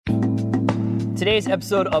Today's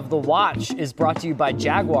episode of The Watch is brought to you by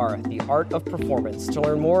Jaguar, the art of performance. To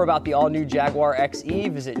learn more about the all-new Jaguar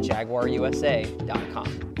XE, visit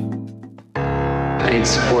jaguarusa.com. I need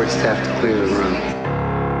support staff to clear the room.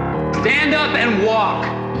 Stand up and walk,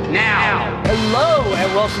 now. Hello,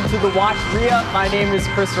 and welcome to The Watch Re-Up. My name is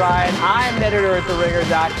Chris Ryan. I'm an editor at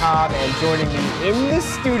TheRinger.com, and joining me in the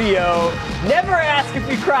studio, never ask if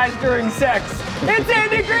he cries during sex, it's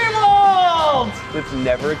Andy Greenwald! Let's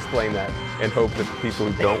never explain that and hope that the people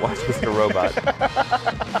who don't watch Mr. Robot,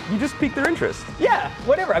 you just pique their interest. Yeah,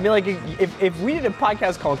 whatever. I mean, like, if we did a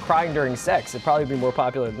podcast called Crying During Sex, it'd probably be more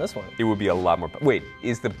popular than this one. It would be a lot more. Wait,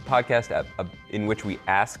 is the podcast in which we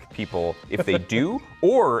ask people if they do,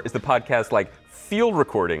 or is the podcast like field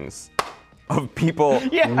recordings of people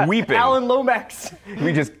weeping? Alan Lomax.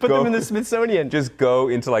 We just put them in the Smithsonian. Just go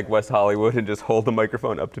into like West Hollywood and just hold the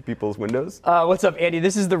microphone up to people's windows. What's up, Andy?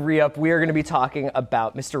 This is the Re-Up. We are going to be talking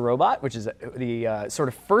about Mr. Robot, which is the sort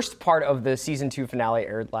of first part of the season 2 finale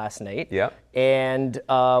aired last night. Yeah. And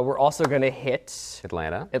we're also going to hit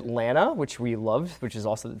Atlanta, which we loved, which is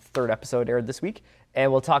also the third episode aired this week. And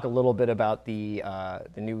we'll talk a little bit about the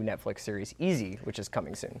new Netflix series Easy, which is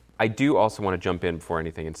coming soon. I do also want to jump in before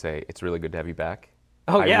anything and say it's really good to have you back.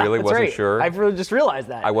 Oh, yeah, I really that's wasn't right. sure. I've really just realized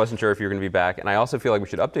that. I wasn't sure if you were going to be back. And I also feel like we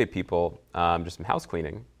should update people, just some house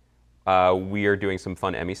cleaning. We are doing some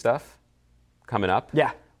fun Emmy stuff coming up.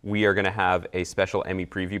 Yeah. We are going to have a special Emmy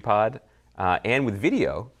preview pod, and with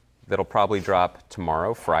video that'll probably drop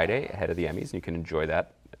tomorrow, Friday, ahead of the Emmys. And you can enjoy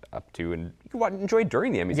that up to, and you can enjoy it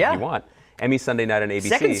during the Emmys if you want. Emmy Sunday night on ABC.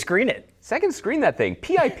 Second screen it. Second screen that thing.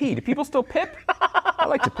 PIP. Do people still pip? I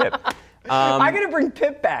like to pip. I'm going to bring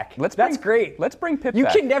Pip back. That's great. Let's bring Pip back. You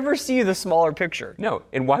can never see the smaller picture. No,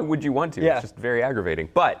 and why would you want to? Yeah. It's just very aggravating.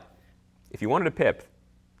 But if you wanted a Pip,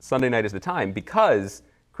 Sunday night is the time because,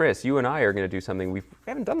 Chris, you and I are going to do something we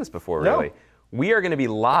haven't done this before, really. No. We are going to be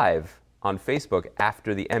live on Facebook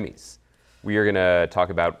after the Emmys. We are going to talk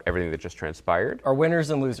about everything that just transpired. Our winners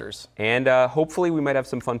and losers. And hopefully we might have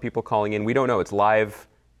some fun people calling in. We don't know. It's live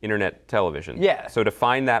internet television. Yeah. So to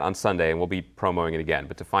find that on Sunday, and we'll be promoting it again,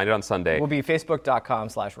 but to find it on Sunday. We'll be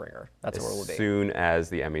facebook.com/Ringer. That's where we'll be. As soon as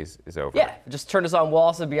the Emmys is over. Yeah, just turn us on. We'll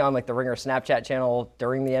also be on like the Ringer Snapchat channel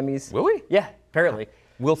during the Emmys. Will we? Yeah, apparently.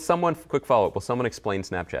 Quick follow-up, will someone explain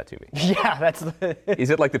Snapchat to me? Yeah, that's the...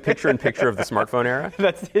 Is it like the picture-in-picture of the smartphone era?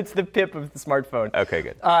 It's the pip of the smartphone. Okay,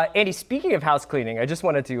 good. Andy, speaking of house cleaning, I just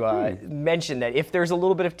wanted to mention that if there's a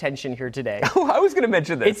little bit of tension here today... Oh, I was going to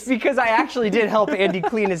mention this. It's because I actually did help Andy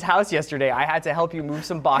clean his house yesterday. I had to help you move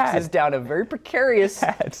some boxes down a very precarious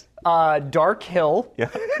dark hill. Yeah.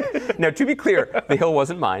 Now, to be clear, the hill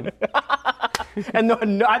wasn't mine. And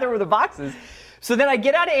neither were the boxes. So then I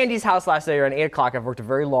get out of Andy's house last night around 8 o'clock. I've worked a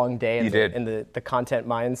very long day in the content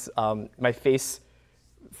mines. My face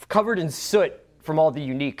covered in soot from all the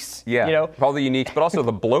uniques. Yeah, you know? all the uniques, but also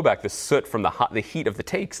the blowback, the soot from the heat of the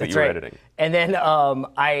takes that you were editing. And then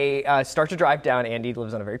I start to drive down. Andy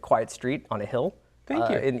lives on a very quiet street on a hill.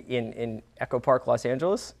 Thank you. In Echo Park, Los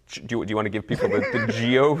Angeles. Do you want to give people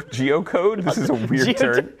the geo code? This is a weird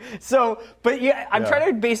turn. So, but yeah, I'm trying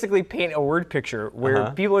to basically paint a word picture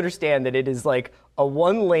where people understand that it is like a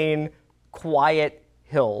one-lane, quiet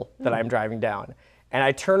hill that I'm driving down. And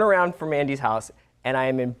I turn around from Andy's house, and I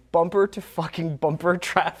am in bumper to fucking bumper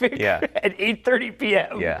traffic at 8:30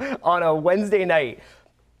 p.m. on a Wednesday night.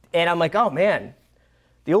 And I'm like, oh man.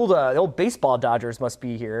 The old baseball Dodgers must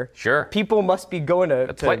be here. Sure. People must be going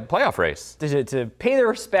to playoff race to pay their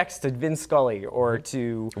respects to Vin Scully or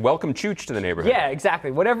to welcome Chooch to the neighborhood. Yeah,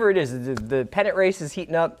 exactly. Whatever it is, the pennant race is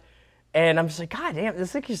heating up, and I'm just like, God damn,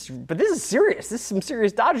 but this is serious. This is some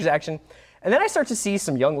serious Dodgers action. And then I start to see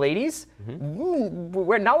some young ladies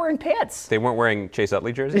not wearing pants. They weren't wearing Chase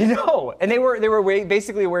Utley jerseys? No, and they were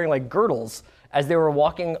basically wearing like girdles as they were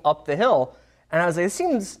walking up the hill. And I was like, it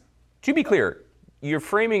seems. To be clear, you're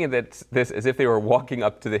framing this as if they were walking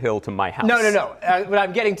up to the hill to my house. No. What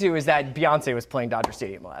I'm getting to is that Beyonce was playing Dodger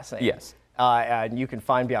Stadium last night. Yes. And you can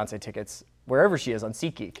find Beyonce tickets wherever she is on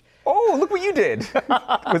SeatGeek. Oh, look what you did.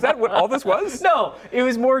 Was that what all this was? No, it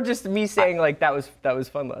was more just me saying like that was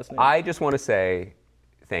fun last night. I just want to say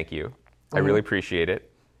thank you. I really appreciate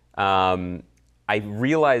it. I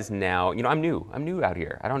realize now, I'm new out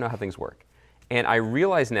here. I don't know how things work. And I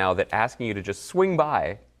realize now that asking you to just swing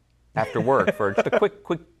by after work for just a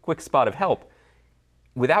quick spot of help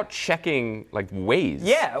without checking like Waze.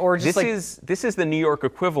 Yeah, or just this is the New York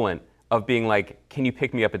equivalent of being like, can you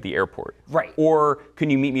pick me up at the airport? Right. Or can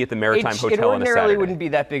you meet me at the Maritime Hotel on a Saturday? It ordinarily wouldn't be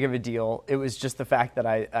that big of a deal. It was just the fact that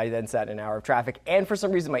I then sat in an hour of traffic, and for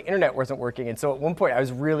some reason my internet wasn't working, and so at one point I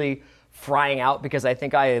was really frying out because I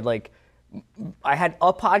think I had like I had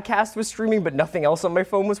a podcast was streaming, but nothing else on my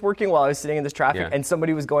phone was working while I was sitting in this traffic. Yeah. And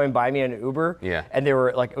somebody was going by me in an Uber. Yeah. And they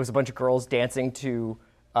were like, it was a bunch of girls dancing to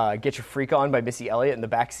 "Get Your Freak On" by Missy Elliott in the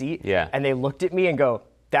back seat. Yeah. And they looked at me and go,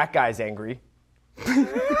 "That guy's angry."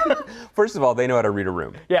 First of all, they know how to read a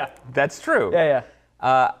room. Yeah. That's true. Yeah,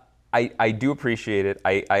 yeah. I do appreciate it.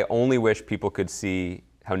 I only wish people could see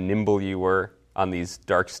how nimble you were on these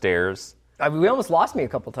dark stairs. We almost lost me a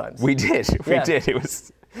couple times. We did. We Yeah. did.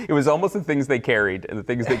 It was almost the things they carried, and the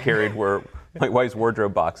things they carried were my wife's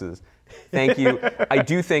wardrobe boxes. Thank you. I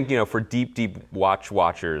do think, for deep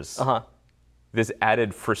watchers, this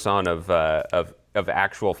added frisson of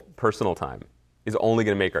actual personal time is only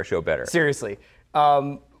going to make our show better. Seriously.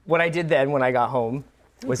 What I did then when I got home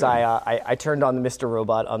was I turned on the Mr.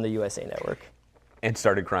 Robot on the USA Network. And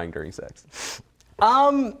started crying during sex.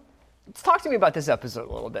 Let's talk to me about this episode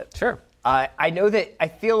a little bit. Sure. I know that I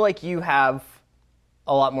feel like you have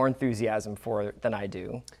a lot more enthusiasm for it than I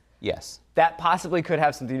do. Yes. That possibly could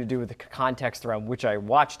have something to do with the context around which I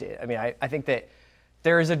watched it. I mean, I think that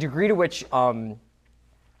there is a degree to which I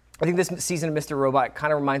think this season of Mr. Robot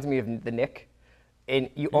kind of reminds me of The Nick. And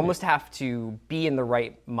you almost have to be in the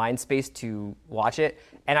right mind space to watch it.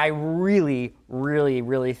 And I really, really,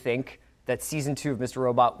 really think that season 2 of Mr.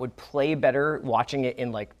 Robot would play better watching it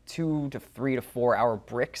in like 2 to 3 to 4 hour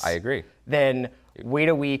bricks. I agree. Than wait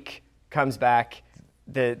a week, comes back,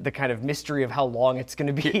 the kind of mystery of how long it's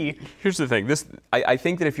going to be. Here's the thing. I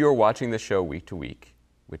think that if you were watching this show week to week,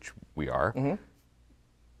 which we are,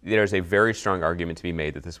 there's a very strong argument to be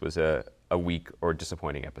made that this was a weak or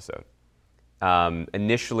disappointing episode.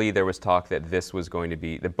 Initially, there was talk that this was going to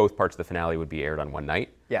be, that both parts of the finale would be aired on one night.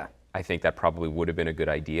 Yeah. I think that probably would have been a good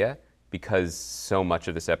idea because so much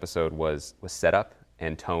of this episode was setup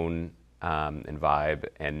and tone and vibe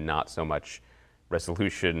and not so much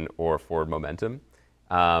resolution or forward momentum.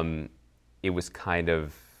 It was kind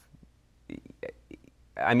of,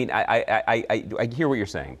 I mean, I hear what you're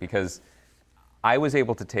saying because I was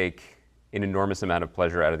able to take an enormous amount of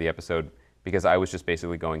pleasure out of the episode because I was just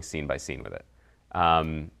basically going scene by scene with it.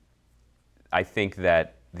 I think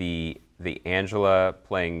that the Angela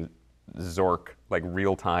playing Zork, like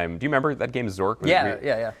real time. Do you remember that game Zork?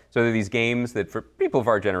 Yeah. So there are these games that for people of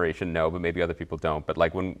our generation know, but maybe other people don't. But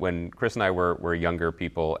like when Chris and I were younger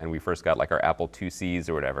people and we first got like our Apple IICs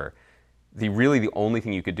or whatever, the only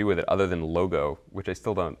thing you could do with it other than logo, which I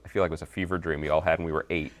still don't, I feel like was a fever dream we all had when we were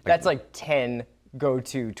 8. That's like 10, go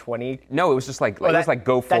to 20. No, it was just like it was like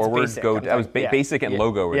go forward, basic. go. That was basic and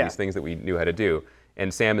logo were Yeah. these things that we knew how to do.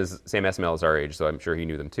 And Sam Esmail is our age, so I'm sure he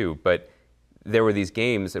knew them too. But there were these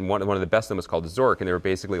games, and one of the best of them was called Zork, and they were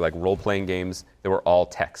basically like role-playing games that were all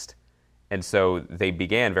text. And so they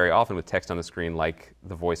began very often with text on the screen, like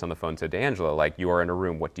the voice on the phone said to Angela, like, "You are in a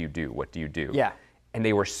room. What do you do? What do you do?" Yeah. And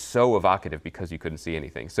they were so evocative because you couldn't see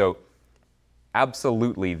anything. So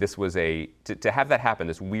absolutely, this was to have that happen,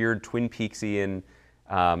 this weird Twin Peaksian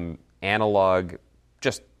analog,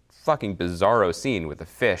 just fucking bizarro scene with the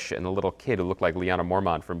fish and the little kid who looked like Lyanna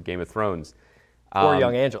Mormont from Game of Thrones. Or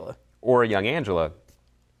young Angela. Or a young Angela.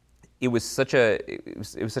 It was such a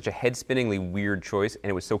head-spinningly weird choice, and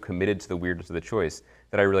it was so committed to the weirdness of the choice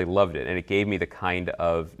that I really loved it. And it gave me the kind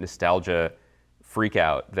of nostalgia freak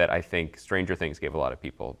out that I think Stranger Things gave a lot of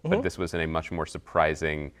people. But this was in a much more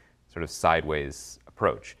surprising, sort of sideways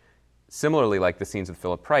approach. Similarly, like the scenes with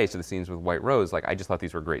Philip Price or the scenes with White Rose, like I just thought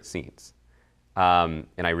these were great scenes. And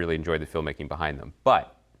I really enjoyed the filmmaking behind them.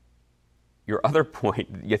 But your other point,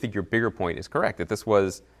 I think your bigger point is correct, that this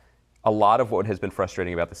was a lot of what has been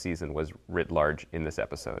frustrating about the season was writ large in this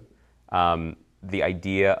episode. The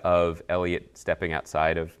idea of Elliot stepping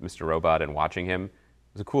outside of Mr. Robot and watching him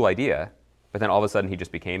was a cool idea, but then all of a sudden he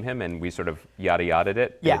just became him and we sort of yada-yada'd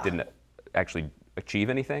it. Yeah. And it didn't actually achieve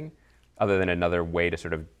anything other than another way to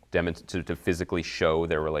sort of demonstrate, to physically show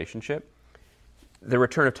their relationship. The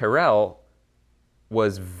return of Tyrell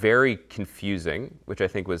was very confusing, which I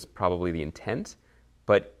think was probably the intent,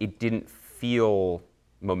 but it didn't feel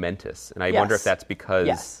momentous. And I wonder if that's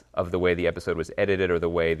because of the way the episode was edited or the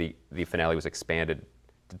way the finale was expanded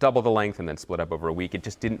to double the length and then split up over a week. It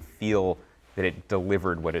just didn't feel that it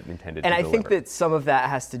delivered what it intended to deliver. And I think that some of that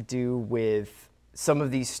has to do with some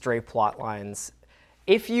of these stray plot lines.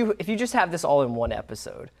 If you just have this all in one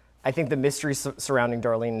episode, I think the mystery surrounding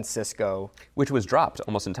Darlene and Cisco, which was dropped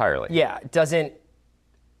almost entirely. Yeah,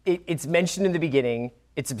 it's mentioned in the beginning.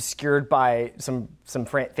 It's obscured by some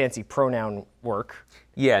fancy pronoun work.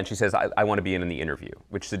 Yeah, and she says, I want to be in the interview,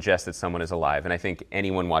 which suggests that someone is alive. And I think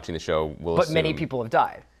anyone watching the show will assume... But many people have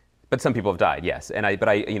died. But some people have died, yes. But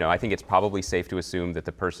I think it's probably safe to assume that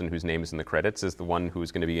the person whose name is in the credits is the one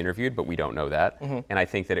who's going to be interviewed, but we don't know that. And I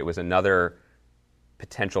think that it was another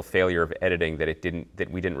potential failure of editing that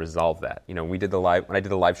we didn't resolve that. When I did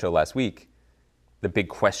the live show last week, the big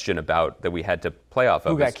question about that we had to play off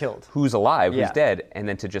of who got killed, who's alive, who's dead, and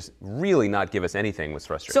then to just really not give us anything was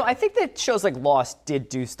frustrating. So I think that shows like Lost did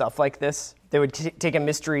do stuff like this. They would take a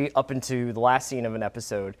mystery up into the last scene of an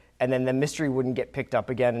episode, and then the mystery wouldn't get picked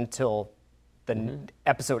up again until the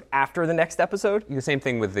episode after the next episode. The same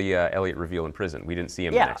thing with the Elliot reveal in prison. We didn't see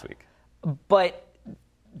him the next week. But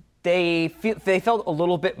they felt a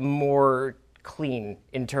little bit more clean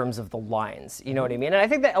in terms of the lines, you know what I mean? And I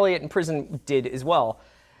think that Elliot in prison did as well.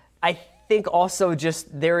 I think also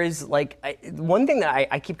just there is like one thing that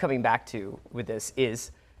I keep coming back to with this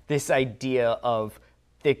is this idea of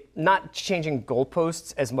not changing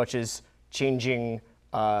goalposts as much as changing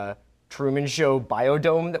Truman Show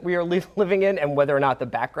biodome that we are living in, and whether or not the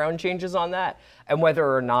background changes on that, and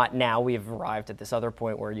whether or not now we've arrived at this other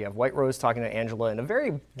point where you have White Rose talking to Angela in a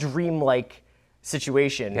very dreamlike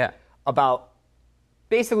situation about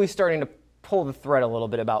basically starting to pull the thread a little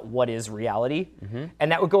bit about what is reality.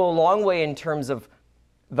 And that would go a long way in terms of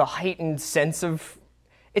the heightened sense of,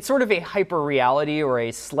 it's sort of a hyper reality or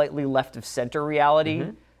a slightly left of center reality.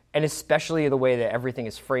 And especially the way that everything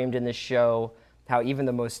is framed in this show, how even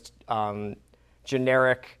the most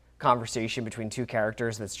generic conversation between two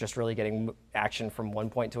characters that's just really getting action from one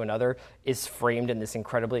point to another is framed in this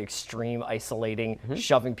incredibly extreme, isolating,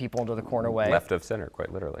 shoving people into the corner way. Left of center,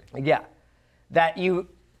 quite literally. Yeah.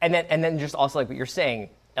 And then just also like what you're saying,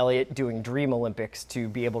 Elliot doing Dream Olympics to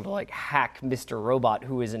be able to like hack Mr. Robot,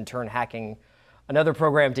 who is in turn hacking another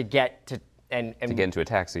program to get to get into a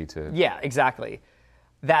taxi to. Yeah, exactly.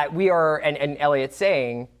 That we are, and Elliot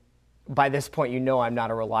saying, by this point, I'm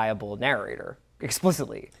not a reliable narrator,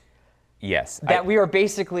 explicitly. Yes. That we are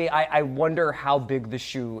basically, I wonder how big the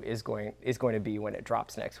shoe is going to be when it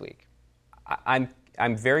drops next week. I'm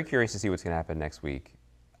very curious to see what's going to happen next week.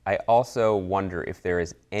 I also wonder if there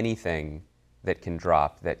is anything that can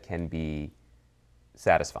drop that can be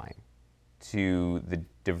satisfying to the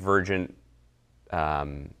divergent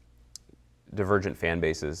fan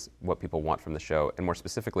bases, what people want from the show, and more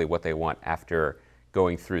specifically, what they want after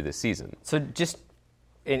going through this season. So just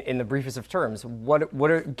in the briefest of terms,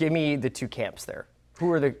 give me the two camps there.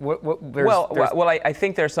 Who are the, I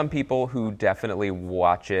think there are some people who definitely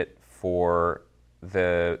watch it for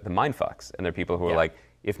the mindfucks, and there are people who are like,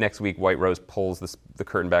 if next week White Rose pulls the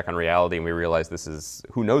curtain back on reality and we realize this is,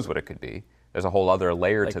 who knows what it could be, there's a whole other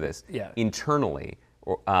layer to this internally,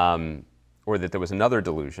 or that there was another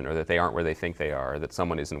delusion, or that they aren't where they think they are, or that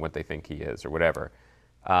someone isn't what they think he is, or whatever.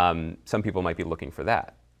 Some people might be looking for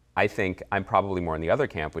that. I think I'm probably more in the other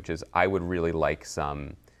camp, which is I would really like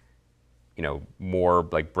some, more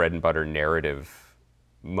like bread and butter narrative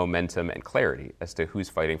momentum and clarity as to who's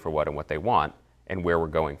fighting for what and what they want and where we're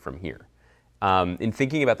going from here. In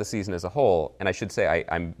thinking about the season as a whole, and I should say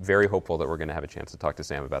I'm very hopeful that we're going to have a chance to talk to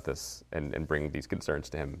Sam about this and bring these concerns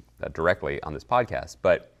to him directly on this podcast.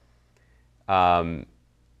 But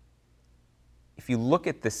if you look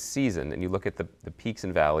at this season and you look at the peaks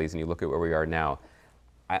and valleys and you look at where we are now,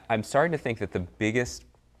 I'm starting to think that the biggest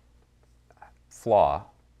flaw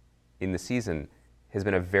in the season has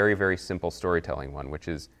been a very, very simple storytelling one, which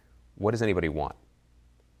is, what does anybody want?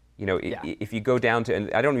 If you go down to,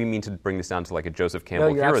 and I don't even mean to bring this down to like a Joseph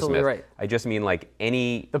Campbell hero myth. Right. I just mean like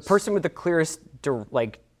the person with the clearest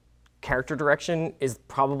character direction is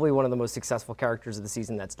probably one of the most successful characters of the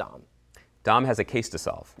season. That's Dom. Dom has a case to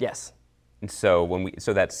solve. Yes. And so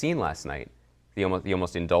that scene last night, the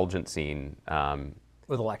almost indulgent scene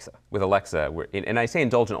with Alexa. And I say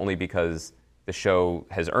indulgent only because the show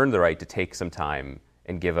has earned the right to take some time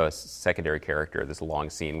and give a secondary character this long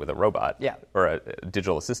scene with a robot or a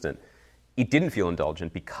digital assistant. It didn't feel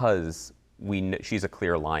indulgent because she's a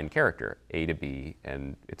clear line character, A to B,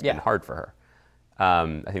 and it's been hard for her.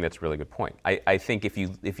 I think that's a really good point. I think it's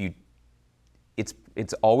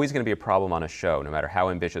always going to be a problem on a show, no matter how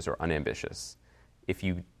ambitious or unambitious. If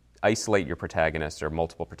you isolate your protagonists or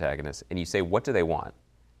multiple protagonists and you say, what do they want?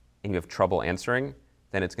 And you have trouble answering,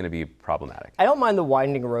 then it's going to be problematic. I don't mind the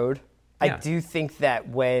winding road. Yeah. I do think that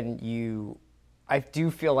I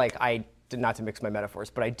do feel like not to mix my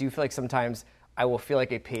metaphors, but I do feel like sometimes I will feel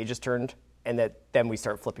like a page is turned and then we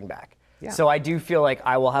start flipping back. Yeah. So I do feel like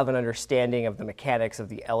I will have an understanding of the mechanics of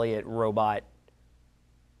the Elliot robot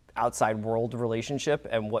outside world relationship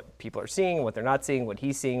and what people are seeing, what they're not seeing, what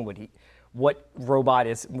he's seeing, what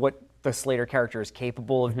the Slater character is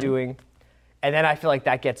capable of doing. And then I feel like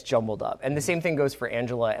that gets jumbled up. And the same thing goes for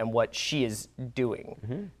Angela and what she is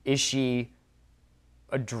doing. Is she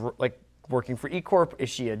working for E-Corp? Is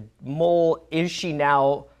she a mole?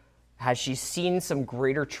 Has she seen some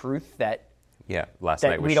greater truth that last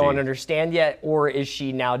night we don't understand yet? Or is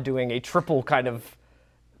she now doing a triple kind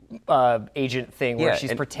of agent thing where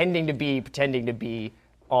she's pretending to be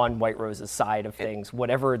on White Rose's side of things,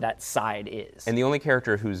 whatever that side is? And the only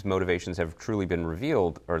character whose motivations have truly been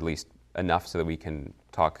revealed, or at least enough so that we can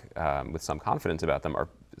talk with some confidence about them, are,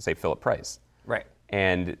 say, Philip Price. Right.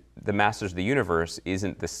 And the Masters of the Universe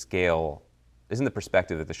isn't the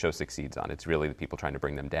perspective that the show succeeds on. It's really the people trying to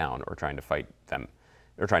bring them down or trying to fight them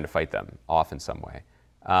off in some way.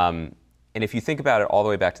 And if you think about it all the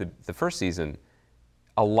way back to the first season,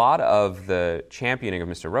 a lot of the championing of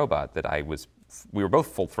Mr. Robot we were both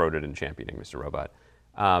full-throated in championing Mr. Robot.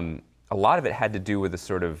 A lot of it had to do with the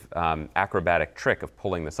sort of acrobatic trick of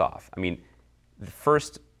pulling this off. I mean,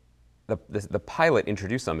 the pilot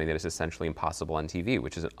introduced something that is essentially impossible on TV,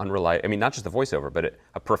 which is an unreliable, I mean, not just the voiceover, but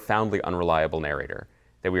a profoundly unreliable narrator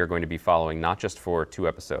that we are going to be following, not just for 2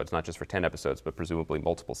 episodes, not just for 10 episodes, but presumably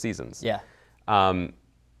multiple seasons. Yeah.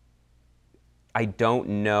 I don't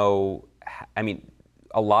know, I mean,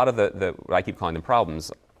 a lot of what I keep calling them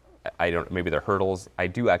problems, maybe they're hurdles. I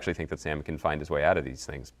do actually think that Sam can find his way out of these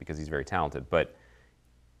things because he's very talented. But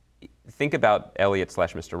think about Elliot /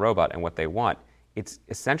 Mr. Robot and what they want. It's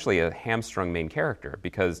essentially a hamstrung main character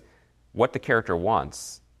because what the character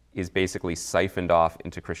wants is basically siphoned off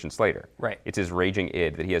into Christian Slater. Right. It's his raging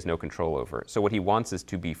id that he has no control over. So what he wants is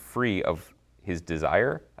to be free of his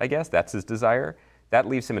desire, I guess. That's his desire. That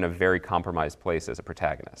leaves him in a very compromised place as a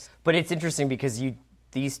protagonist. But it's interesting because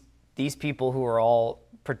these people who are all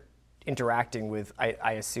interacting with,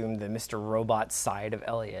 I assume, the Mr. Robot side of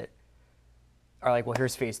Elliot are like, well,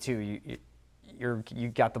 here's phase 2. You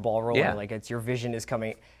got the ball rolling. Yeah. Like, it's your vision is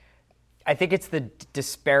coming. I think it's the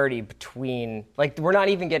disparity between, like, we're not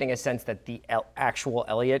even getting a sense that the actual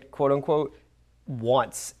Elliot, quote unquote,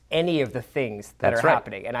 wants any of the things that are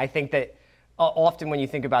happening. And I think that often when you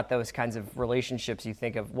think about those kinds of relationships, you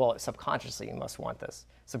think of, well, subconsciously you must want this.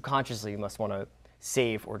 Subconsciously you must want to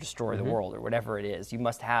save or destroy the world or whatever it is. You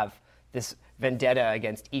must have this vendetta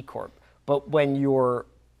against E-Corp. But when your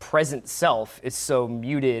present self is so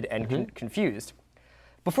muted and confused.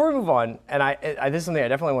 Before we move on, and this is something I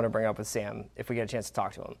definitely want to bring up with Sam if we get a chance to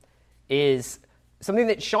talk to him, is something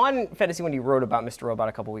that Sean Fennessy, when he wrote about Mr. Robot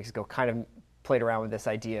a couple weeks ago, kind of played around with this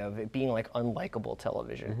idea of it being like unlikable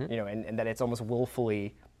television, and that it's almost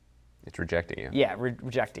willfully... It's rejecting you. Yeah,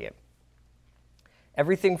 rejecting it.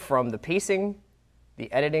 Everything from the pacing,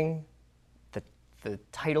 the editing, the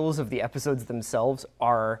titles of the episodes themselves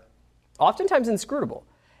are oftentimes inscrutable.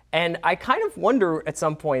 And I kind of wonder at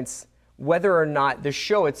some points whether or not the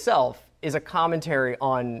show itself is a commentary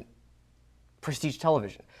on prestige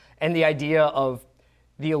television and the idea of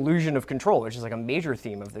the illusion of control, which is like a major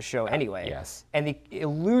theme of the show anyway. Yes. And the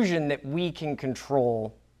illusion that we can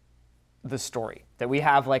control the story, that we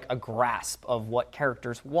have like a grasp of what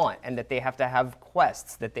characters want and that they have to have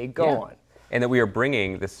quests that they go on. And that we are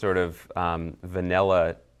bringing this sort of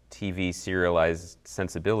vanilla TV serialized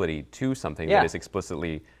sensibility to something that is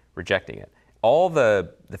explicitly rejecting it. All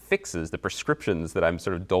the fixes, the prescriptions that I'm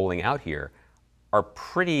sort of doling out here are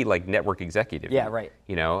pretty like network executive. Yeah, right.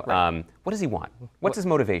 You know, what does he want? What's his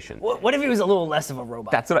motivation? What if he was a little less of a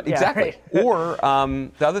robot? That's what exactly. Right. Or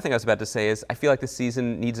the other thing I was about to say is I feel like this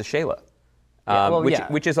season needs a Shayla,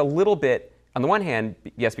 which is a little bit. On the one hand,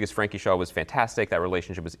 yes, because Frankie Shaw was fantastic, that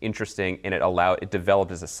relationship was interesting, and it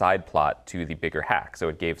developed as a side plot to the bigger hack. So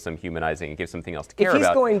it gave some humanizing, it gave something else to care about. If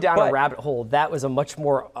he's going down a rabbit hole, that was a much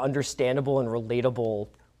more understandable and relatable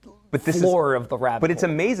floor of the rabbit hole. But it's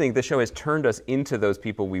amazing the show has turned us into those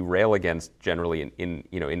people we rail against generally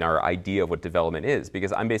in our idea of what development is.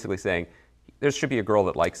 Because I'm basically saying there should be a girl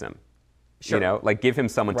that likes him. Sure. You know, like give him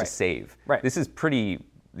someone to save. Right. This is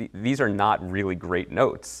these are not really great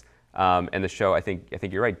notes. And the show, I think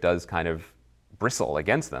you're right, does kind of bristle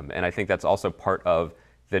against them. And I think that's also part of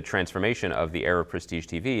the transformation of the era of prestige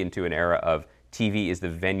TV into an era of TV is the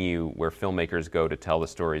venue where filmmakers go to tell the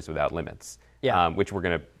stories without limits. Yeah. Which we're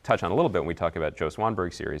going to touch on a little bit when we talk about Joe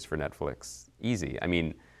Swanberg's series for Netflix, Easy. I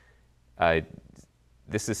mean,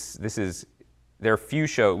 this is there are few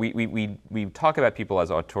shows, we talk about people as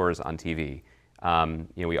auteurs on TV.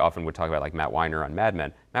 We often would talk about like Matt Weiner on Mad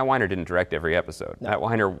Men. Matt Weiner didn't direct every episode. No. Matt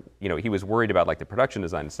Weiner, he was worried about like the production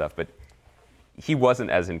design and stuff, but he wasn't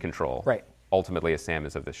as in control ultimately as Sam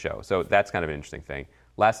is of this show. So that's kind of an interesting thing.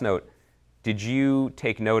 Last note, did you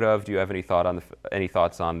take note of? Do you have any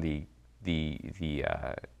thoughts on the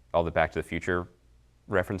all the Back to the Future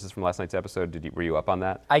references from last night's episode? Were you up on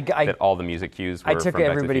that? That all the music cues were I took from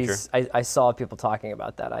everybody's. I saw people talking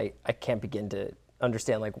about that. I can't begin to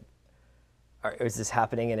understand. Like, is this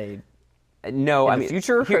happening in the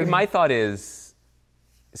future? My thought is,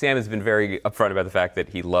 Sam has been very upfront about the fact that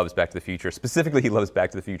he loves Back to the Future. Specifically, he loves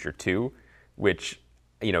Back to the Future 2, which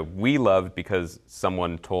we loved because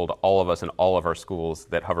someone told all of us in all of our schools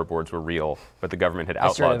that hoverboards were real, but the government had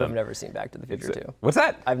outlawed them. I've never seen Back to the Future 2. What's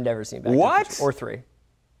that? I've never seen Back to the Future. Or 3.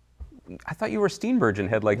 I thought you were a Steenburgen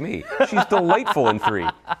head like me. She's delightful in 3.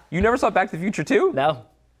 You never saw Back to the Future 2? No.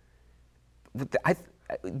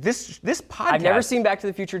 This podcast... I've never seen Back to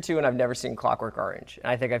the Future 2, and I've never seen Clockwork Orange.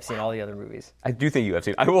 And I think I've seen all the other movies. I do think you have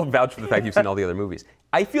seen. I will vouch for the fact you've seen all the other movies.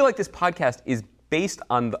 I feel like this podcast is based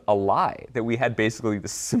on a lie that we had basically the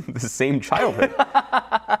same childhood.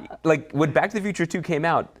 Like, when Back to the Future 2 came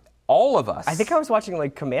out, all of us... I think I was watching,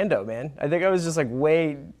 like, Commando, man. I think I was just, like,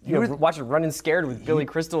 watching Running Scared with Billy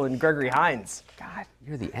Crystal and Gregory Hines. God,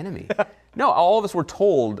 you're the enemy. No, all of us were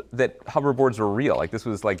told that hoverboards were real. Like, this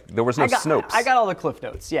was, like, there was no Snopes. I got all the Cliff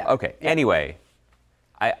Notes, yeah. Okay, yeah. Anyway...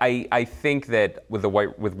 I think that with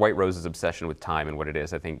White Rose's obsession with time and what it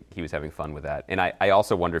is, I think he was having fun with that. And I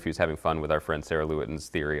also wonder if he was having fun with our friend Sarah Lewitton's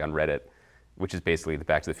theory on Reddit, which is basically the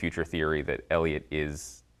Back to the Future theory that Elliot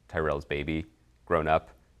is Tyrell's baby grown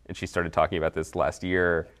up. And she started talking about this last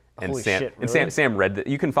year. And Holy shit, really? Sam read that.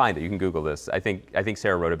 You can find it. You can Google this. I think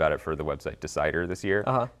Sarah wrote about it for the website Decider this year.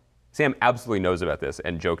 Uh-huh. Sam absolutely knows about this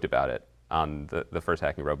and joked about it on the first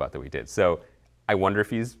Hacking Robot that we did. So I wonder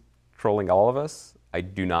if he's trolling all of us. I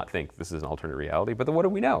do not think this is an alternate reality, but what do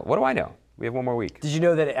we know? What do I know? We have one more week. Did you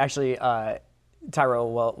know that actually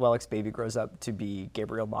Tyrell Wellick's baby grows up to be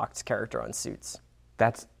Gabriel Macht's character on Suits?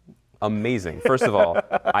 That's amazing. First of all,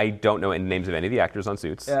 I don't know any names of any of the actors on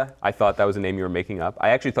Suits. Yeah. I thought that was a name you were making up.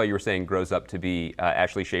 I actually thought you were saying grows up to be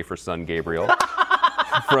Ashley Schaefer's son, Gabriel,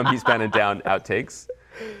 from Eastbound and Down outtakes.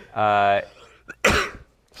 I'm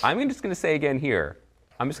just going to say again here,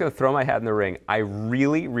 I'm just going to throw my hat in the ring. I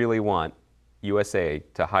really, really want USA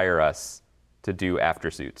to hire us to do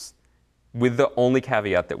After Suits, with the only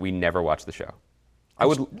caveat that we never watch the show.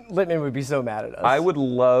 Littman would be so mad at us. I would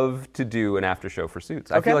love to do an after show for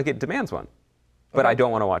Suits. Okay. I feel like it demands one, but I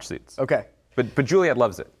don't want to watch Suits. Okay. But Juliet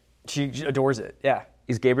loves it. She adores it. Yeah.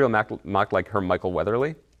 Is Gabriel Macht like her Michael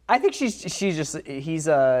Weatherly? I think he's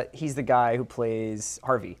the guy who plays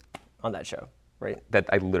Harvey on that show, right? That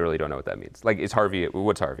I literally don't know what that means. Like, what's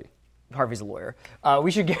Harvey? Harvey's a lawyer.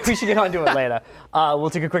 We should get on to Atlanta. We'll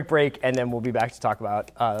take a quick break, and then we'll be back to talk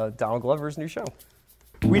about Donald Glover's new show.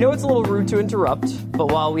 We know it's a little rude to interrupt,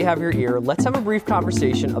 but while we have your ear, let's have a brief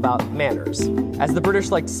conversation about manners. As the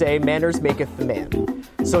British like to say, manners maketh the man.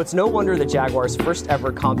 So it's no wonder that Jaguar's first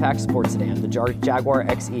ever compact sports sedan, the Jaguar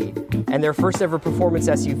XE, and their first ever performance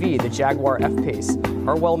SUV, the Jaguar F-Pace,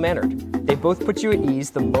 are well-mannered. They both put you at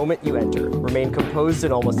ease the moment you enter, remain composed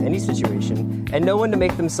in almost any situation, and know when to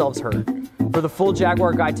make themselves heard. For the full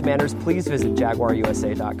Jaguar guide to manners, please visit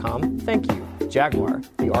JaguarUSA.com. Thank you. Jaguar,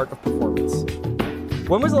 the art of performance.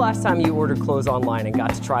 When was the last time you ordered clothes online and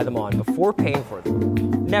got to try them on before paying for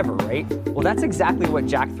them? Never, right? Well, that's exactly what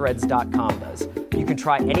JackThreads.com does. You can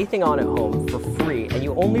try anything on at home for free, and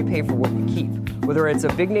you only pay for what you keep. Whether it's a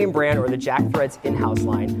big-name brand or the Jack Threads in-house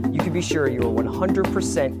line, you can be sure you are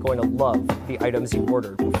 100% going to love the items you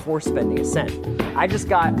ordered before spending a cent. I just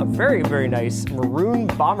got a very, very nice maroon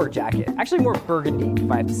bomber jacket, actually more burgundy,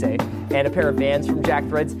 if I have to say, and a pair of Vans from Jack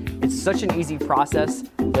Threads. It's such an easy process.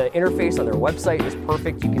 The interface on their website is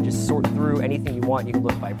perfect. You can just sort through anything you want. You can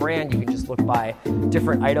look by brand. You can just look by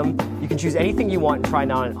different item. You can choose anything you want and try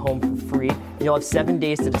it on at home for free, and you'll have 7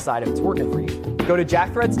 days to decide if it's working for you. Go to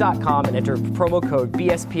jackthreads.com and enter promo code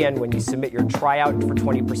BSPN when you submit your tryout for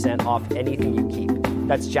 20% off anything you keep.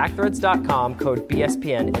 That's jackthreads.com, code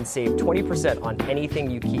BSPN, and save 20% on anything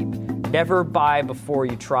you keep. Never buy before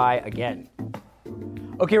you try again.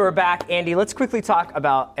 Okay, we're back. Andy, let's quickly talk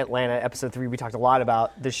about Atlanta, episode 3. We talked a lot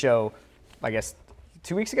about the show, I guess,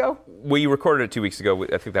 2 weeks ago? We recorded it 2 weeks ago.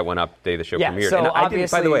 I think that went up the day the show premiered. So and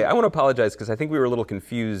obviously, by the way, I want to apologize because I think we were a little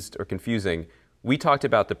confused or confusing. We talked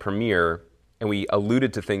about the premiere, and we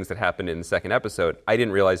alluded to things that happened in the second episode. I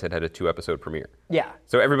didn't realize it had a 2-episode premiere. Yeah.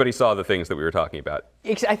 So everybody saw the things that we were talking about.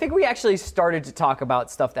 I think we actually started to talk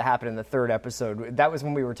about stuff that happened in the third episode. That was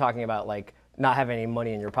when we were talking about, like, not having any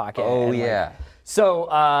money in your pocket. Oh, and, yeah. Like, so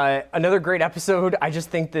another great episode. I just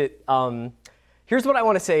think that here's what I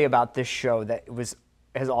want to say about this show that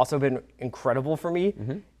has also been incredible for me,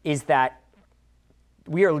 is that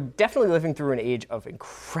we are definitely living through an age of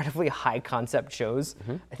incredibly high concept shows.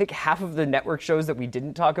 I think half of the network shows that we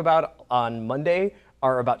didn't talk about on Monday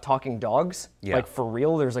are about talking dogs. Yeah. Like for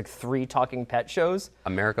real, there's like 3 talking pet shows.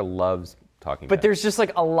 America loves talking But pets. there's just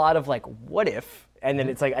like a lot of like, what if? And then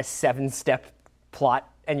it's like a 7-step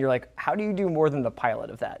plot. And you're like, how do you do more than the pilot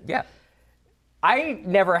of that? Yeah. I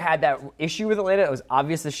never had that issue with Atlanta. It was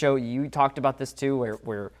obvious the show, you talked about this too,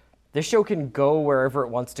 where this show can go wherever it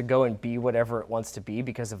wants to go and be whatever it wants to be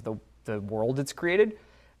because of the world it's created.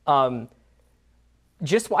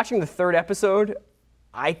 Just watching the 3rd episode,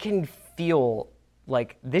 I can feel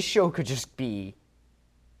like this show could just be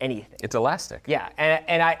anything. It's elastic. Yeah,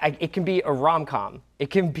 and it can be a rom-com. It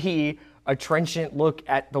can be a trenchant look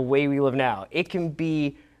at the way we live now. It can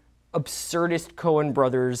be absurdist Coen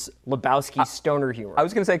Brothers, Lebowski stoner humor. I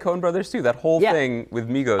was going to say Coen Brothers too. That whole thing with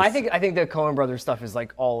Migos. I think the Coen Brothers stuff is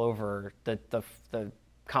like all over the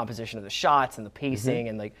composition of the shots and the pacing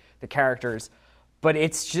and like the characters, but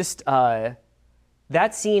it's just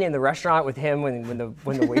that scene in the restaurant with him when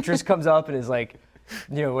the waitress comes up and is like,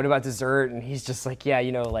 you know, what about dessert? And he's just like, yeah,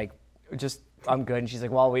 you know, like just I'm good. And she's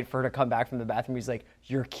like, well, I'll wait for her to come back from the bathroom. He's like,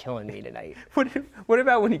 you're killing me tonight. What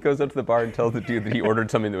about when he goes up to the bar and tells the dude that he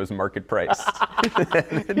ordered something that was market price?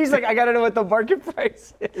 He's like, I gotta know what the market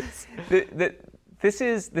price is.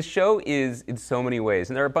 The show is in so many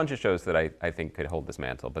ways, and there are a bunch of shows that I think could hold this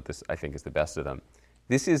mantle, but this I think is the best of them.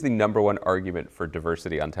 This is the #1 argument for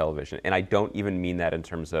diversity on television, and I don't even mean that in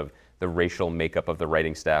terms of the racial makeup of the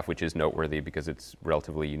writing staff, which is noteworthy because it's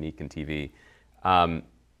relatively unique in TV.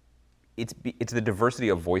 It's the diversity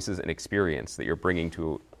of voices and experience that you're bringing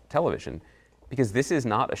to television, because this is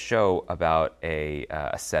not a show about a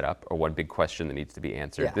setup or one big question that needs to be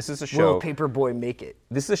answered. Yeah. This is a show. Will Paperboy make it?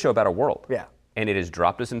 This is a show about a world. Yeah. And it has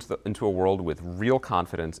dropped us into a world with real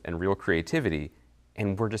confidence and real creativity,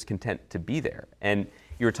 and we're just content to be there. And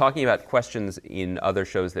you were talking about questions in other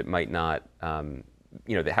shows that might not,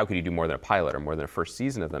 how could you do more than a pilot or more than a first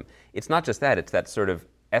season of them? It's not just that. It's that sort of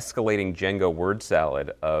escalating Jenga word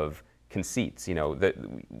salad of conceits. You know, that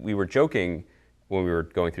we were joking when we were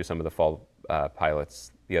going through some of the fall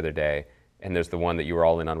pilots the other day, and there's the one that you were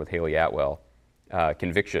all in on with Haley Atwell,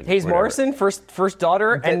 Conviction. Hayes Morrison, first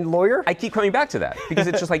daughter and lawyer? I keep coming back to that because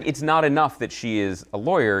it's just like, it's not enough that she is a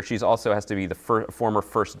lawyer. She's also has to be the former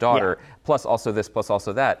first daughter, plus also this, plus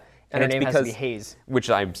also that. And her name has to be Hayes. Which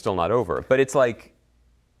I'm still not over. But it's like,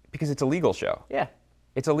 because it's a legal show. Yeah.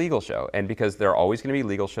 It's a legal show, and because there are always going to be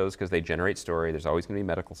legal shows because they generate story. There's always going to be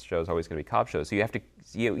medical shows, always going to be cop shows. So you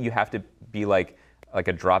have to be like a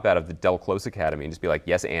dropout of the Del Close Academy and just be like,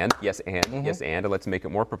 yes and, yes and let's make it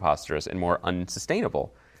more preposterous and more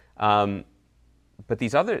unsustainable. But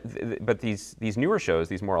these newer shows,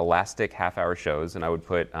 these more elastic half-hour shows, and I would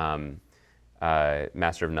put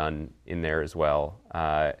Master of None in there as well.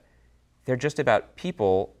 They're just about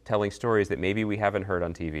people telling stories that maybe we haven't heard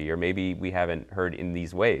on TV or maybe we haven't heard in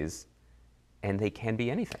these ways, and they can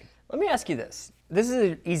be anything. Let me ask you this. This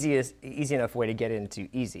is an easy enough way to get into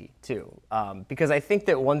easy, too. Because I think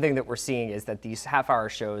that one thing that we're seeing is that these half-hour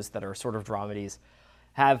shows that are sort of dramedies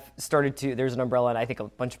have started to, there's an umbrella, and I think a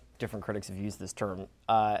bunch of different critics have used this term.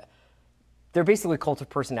 They're basically cult of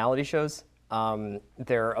personality shows.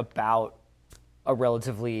 They're about a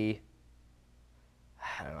relatively,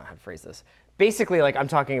 I don't know how to phrase this. Basically, like I'm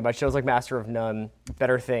talking about shows like Master of None,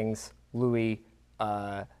 Better Things, Louie,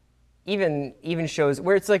 even shows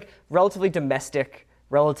where it's like relatively domestic,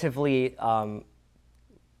 relatively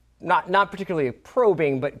not particularly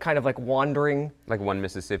probing, but kind of like wandering. Like One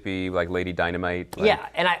Mississippi, like Lady Dynamite. Like... Yeah,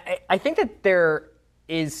 and I think that there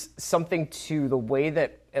is something to the way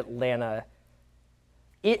that Atlanta,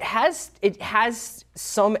 it has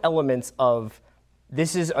some elements of,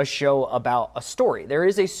 this is a show about a story. There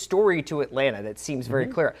is a story to Atlanta that seems very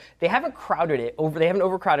clear. They haven't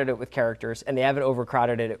overcrowded it with characters, and they haven't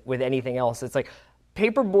overcrowded it with anything else. It's like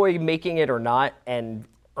Paperboy making it or not, and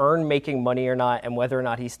Earn making money or not, and whether or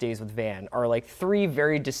not he stays with Van are like 3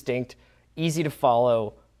 very distinct, easy to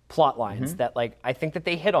follow plot lines that like I think that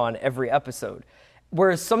they hit on every episode.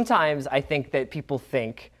 Whereas sometimes I think that people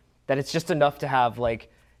think that it's just enough to have like,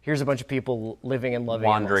 here's a bunch of people living and loving,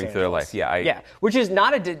 wandering through their life. Yeah, which is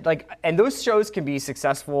not and those shows can be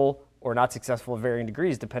successful or not successful at varying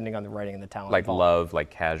degrees depending on the writing and the talent. Like involved. Love, like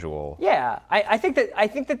Casual. Yeah, I think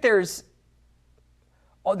that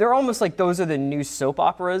they're almost like those are the new soap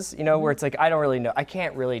operas, you know, where it's like I don't really know, I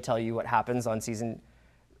can't really tell you what happens on season.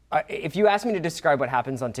 If you ask me to describe what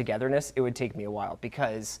happens on Togetherness, it would take me a while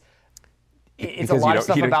because it's a lot of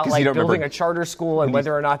stuff about like building a charter school and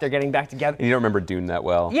whether or not they're getting back together. You don't remember Dune that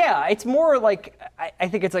well. Yeah, it's more like, I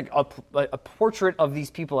think it's like a portrait of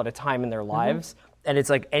these people at a time in their lives, and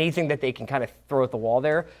it's like anything that they can kind of throw at the wall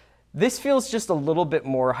there. This feels just a little bit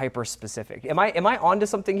more hyper specific. Am I onto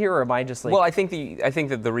something here, or am I just like? Well, I think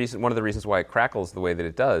that one of the reasons why it crackles the way that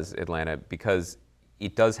it does, Atlanta, because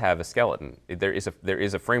it does have a skeleton. There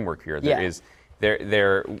is a framework here.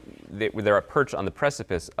 They're perched on the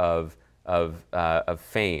precipice of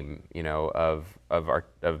fame, of art,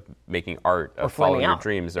 of making art, of following your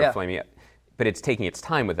dreams, or flaming out. But it's taking its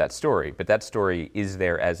time with that story. But that story is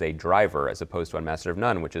there as a driver, as opposed to Unmastered of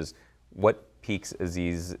None, which is what piques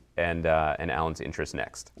Aziz and Alan's interest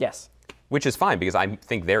next. Yes. Which is fine, because I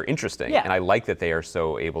think they're interesting, and I like that they are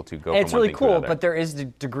so able to go. And from it's really one thing to cool, another. but there is the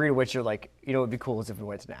degree to which you're like, what would be cool is if we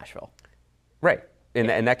went to Nashville. Right,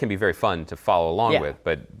 and that can be very fun to follow along with.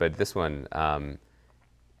 But this one,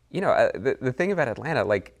 the thing about Atlanta,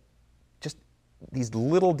 like, just these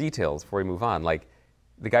little details before we move on, like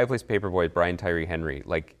the guy who plays Paperboy, Brian Tyree Henry,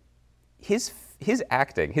 like his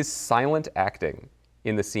acting, his silent acting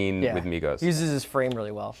in the scene with Migos. He uses his frame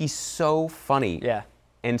really well. He's so funny. Yeah.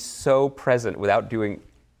 And so present without doing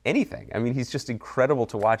anything. I mean, he's just incredible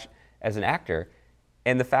to watch as an actor.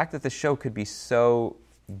 And the fact that the show could be so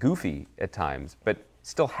goofy at times, but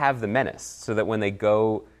still have the menace, so that when they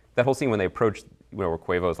go, that whole scene when they approach, where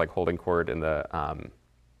Quavo's like holding court in the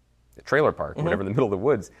trailer park, or whatever, in the middle of the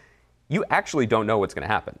woods, you actually don't know what's going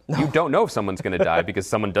to happen. No. You don't know if someone's going to die, because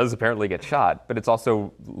someone does apparently get shot, but it's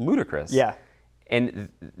also ludicrous. Yeah. And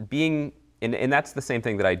and that's the same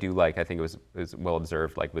thing that I do like. I think it was well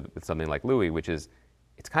observed, like with something like Louis, which is,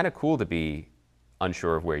 it's kind of cool to be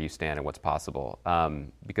unsure of where you stand and what's possible.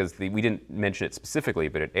 Because we didn't mention it specifically,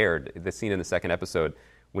 but it aired. The scene in the second episode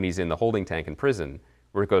when he's in the holding tank in prison,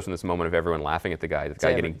 where it goes from this moment of everyone laughing at the guy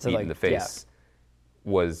getting beat in the face,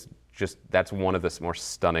 was just, that's one of the more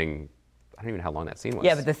stunning. I don't even know how long that scene was.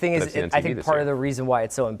 Yeah, but the thing is, I think part of the reason why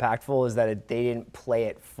it's so impactful is that they didn't play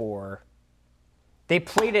it for. They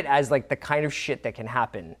played it as like the kind of shit that can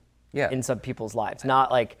happen in some people's lives. Not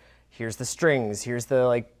like, here's the strings, here's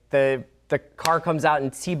the car comes out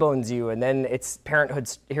and T-bones you, and then it's parenthood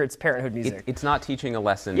music. It's not teaching a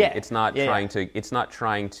lesson. Yeah. It's not it's not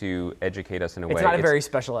trying to educate us in a way. It's not a very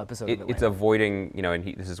special episode of Atlanta. It's avoiding,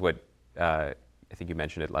 and this is what I think you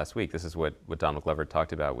mentioned it last week. This is what Donald Glover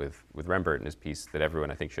talked about with Rembert in his piece that everyone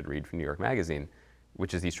I think should read from New York Magazine,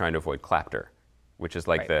 which is he's trying to avoid clapter, which is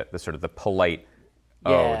like the sort of the polite,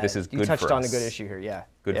 this is good for us. You touched on a good issue here,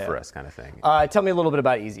 Good for us kind of thing. Tell me a little bit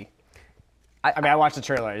about Easy. I watched the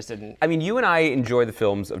trailer, I just didn't. I mean, you and I enjoy the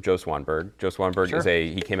films of Joe Swanberg. Joe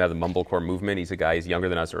Swanberg he came out of the mumblecore movement. He's a guy, he's younger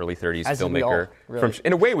than us, early 30s, As filmmaker. we all, really.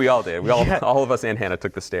 In a way, we all did. All of us and Hannah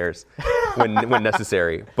took the stairs when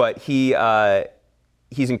necessary. But he's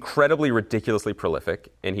incredibly, ridiculously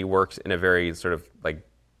prolific, and he works in a very sort of like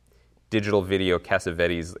digital video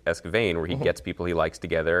Cassavetes-esque vein, where he gets people he likes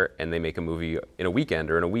together and they make a movie in a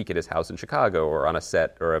weekend or in a week at his house in Chicago or on a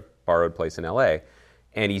set or a borrowed place in LA.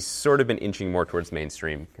 And he's sort of been inching more towards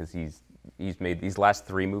mainstream, because he's made these last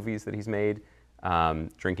 3 movies that he's made,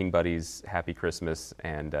 Drinking Buddies, Happy Christmas,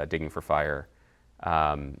 and Digging for Fire,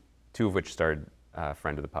 2 of which starred a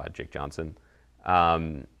friend of the pod, Jake Johnson,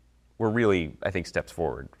 were really, I think, steps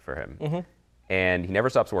forward for him. And he never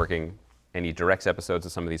stops working, and he directs episodes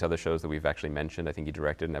of some of these other shows that we've actually mentioned. I think he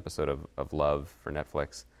directed an episode of Love for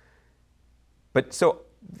Netflix. But so...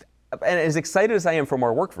 And as excited as I am for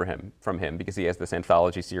more work from him, because he has this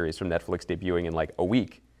anthology series from Netflix debuting in like a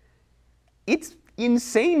week, it's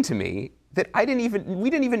insane to me that we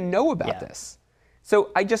didn't even know about this.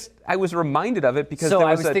 So I was reminded of it because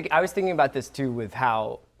I was thinking about this too, with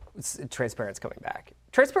how Transparent's coming back.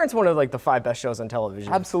 Transparent's one of like the 5 best shows on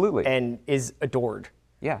television. Absolutely. And is adored.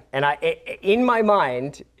 Yeah. And in my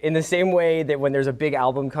mind, in the same way that when there's a big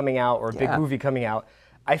album coming out or a big movie coming out,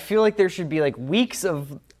 I feel like there should be like weeks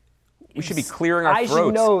of. We should be clearing our throats. I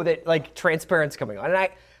should know that like Transparent's coming on, and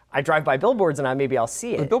I drive by billboards and maybe I'll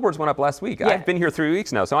see it. The billboards went up last week. Yeah. I've been here 3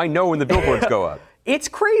 weeks now, so I know when the billboards go up. It's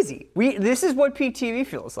crazy. This is what peak TV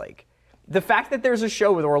feels like. The fact that there's a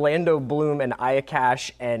show with Orlando Bloom and Aya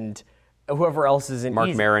Cash and whoever else is in Mark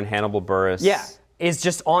Easy. Maron, Hannibal Buress. Yeah, is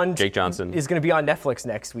just on. Jake Johnson is going to be on Netflix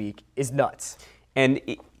next week. Is nuts. And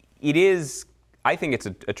it is. I think it's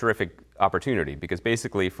a terrific opportunity, because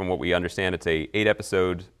basically, from what we understand, it's a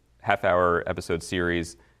 8-episode. Half-hour episode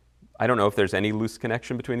series. I don't know if there's any loose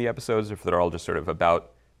connection between the episodes, or if they're all just sort of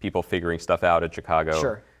about people figuring stuff out at Chicago.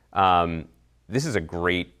 Sure. This is a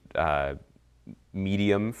great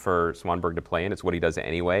medium for Swanberg to play in. It's what he does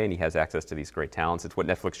anyway, and he has access to these great talents. It's what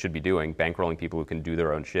Netflix should be doing, bankrolling people who can do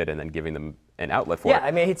their own shit and then giving them an outlet for it. Yeah,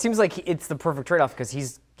 I mean, it seems like it's the perfect trade-off, because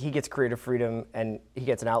he gets creative freedom and he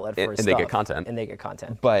gets an outlet for his stuff. And they get content. And they get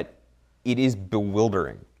content. But it is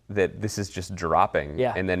bewildering that this is just dropping,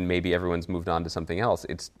 Yeah. and then maybe everyone's moved on to something else.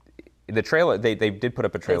 the trailer, they did put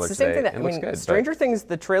up a trailer It's the same today. thing that, It looks good. Stranger Things,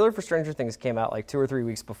 the trailer for Stranger Things came out like 2 or 3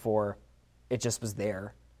 weeks before it just was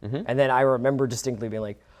there. Mm-hmm. And then I remember distinctly being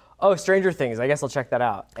like, oh, Stranger Things, I guess I'll check that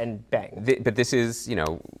out. And bang. But this is,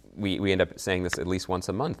 we end up saying this at least once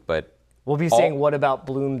a month, but We'll be saying what about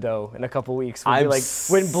Bloom, though, in a couple weeks. We'll be like,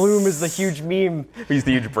 when Bloom is the huge meme. He's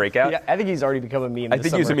the huge breakout? Yeah, I think he's already become a meme I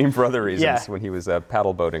think he was a meme for other reasons when he was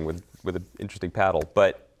paddle boating with an interesting paddle.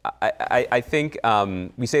 But I think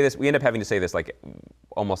we end up having to say this like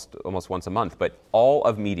almost once a month, but all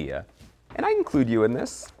of media, and I include you in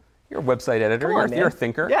this, you're a website editor, you're a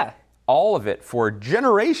thinker. Yeah. All of it for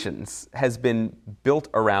generations has been built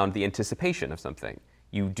around the anticipation of something.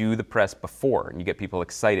 You do the press before and you get people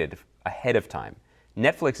excited ahead of time.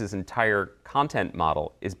 Netflix's entire content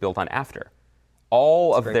model is built on after.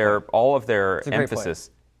 All of their emphasis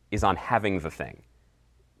is on having the thing.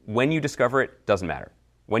 When you discover it, doesn't matter.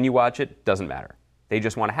 When you watch it, doesn't matter. They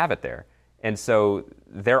just want to have it there. And so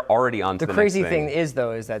they're already on to the next thing. The crazy thing is,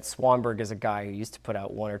 though, is that Swanberg is a guy who used to put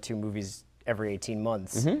out 1 or 2 movies every 18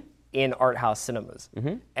 months in art house cinemas.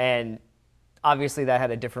 And obviously that had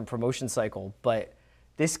a different promotion cycle, but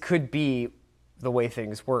this could be the way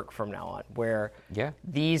things work from now on, where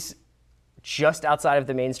these just outside of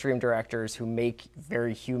the mainstream directors who make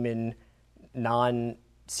very human,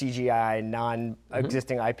 non-CGI,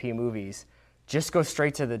 non-existing IP movies just go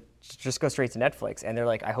straight to Netflix, and they're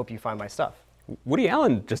like, I hope you find my stuff. Woody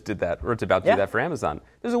Allen just did that, or it's about to do that for Amazon.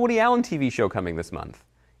 There's a Woody Allen TV show coming this month.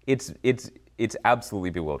 It's absolutely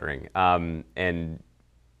bewildering, and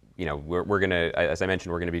we're gonna, as I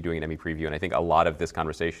mentioned, we're gonna be doing an Emmy preview, and I think a lot of this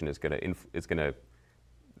conversation is gonna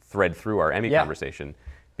thread through our Emmy conversation,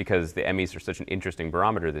 because the Emmys are such an interesting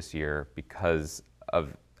barometer this year because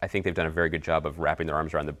of, I think they've done a very good job of wrapping their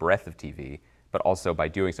arms around the breadth of TV, but also by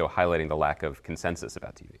doing so highlighting the lack of consensus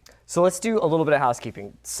about TV. So let's do a little bit of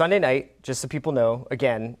housekeeping. Sunday night, just so people know,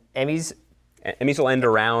 again, Emmys will end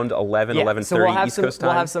around 11:30 so East Coast time.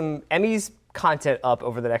 We'll have some Emmys content up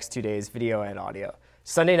over the next 2 days, video and audio.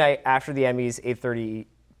 Sunday night after the Emmys, 8:30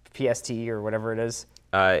 PST or whatever it is.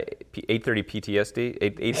 8:30 PTSD.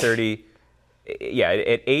 8:30. Yeah,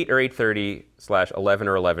 at 8 or 8:30/11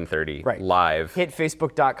 or 11:30 live. Hit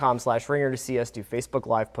facebook.com/ringer to see us do Facebook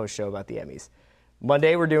Live post show about the Emmys.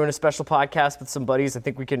 Monday, we're doing a special podcast with some buddies. I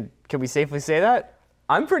think we can we safely say that?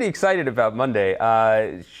 I'm pretty excited about Monday.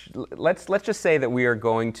 Let's just say that we are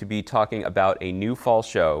going to be talking about a new fall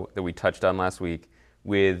show that we touched on last week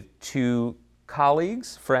with 2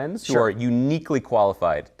 colleagues, friends, who are uniquely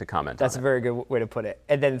qualified to comment on it. That's a very good way to put it.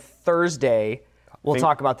 And then Thursday, we'll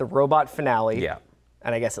talk about the robot finale. Yeah.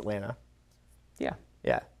 And I guess Atlanta. Yeah.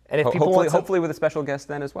 Yeah. And if people hopefully with a special guest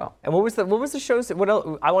then as well. And what was the shows? What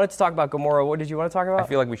else? I wanted to talk about Gomorrah. What did you want to talk about? I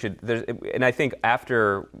feel like we should. And I think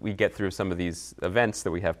after we get through some of these events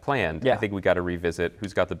that we have planned, I think we got to revisit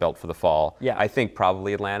who's got the belt for the fall. Yeah. I think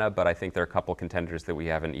probably Atlanta, but I think there are a couple contenders that we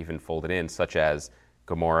haven't even folded in, such as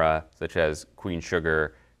Gomorrah, such as Queen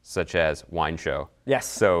Sugar, such as Wine Show. Yes,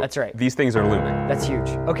 so that's right. These things are looming. That's huge.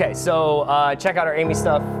 Okay, so check out our Amy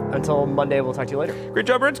stuff. Until Monday, we'll talk to you later. Great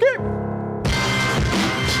job, Redscape!